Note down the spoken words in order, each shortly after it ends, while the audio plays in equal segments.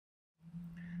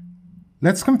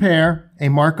Let's compare a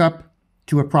markup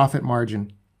to a profit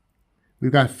margin.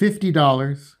 We've got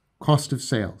 $50 cost of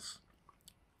sales,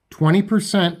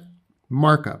 20%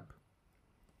 markup.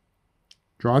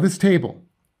 Draw this table.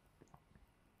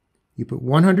 You put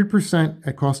 100%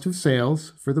 at cost of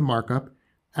sales for the markup,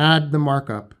 add the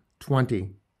markup,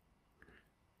 20.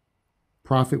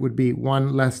 Profit would be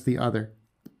one less the other.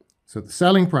 So the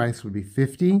selling price would be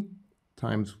 50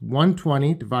 times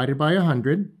 120 divided by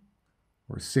 100,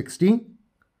 or 60.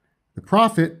 The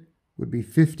profit would be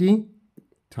 50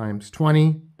 times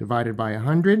 20 divided by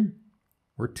 100,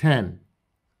 or 10.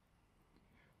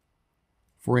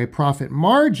 For a profit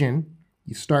margin,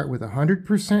 you start with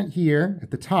 100% here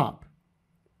at the top.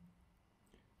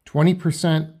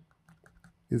 20%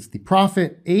 is the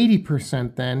profit,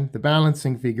 80% then the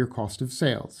balancing figure, cost of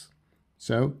sales.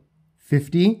 So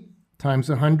 50 times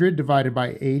 100 divided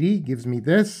by 80 gives me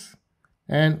this,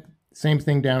 and same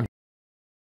thing down here.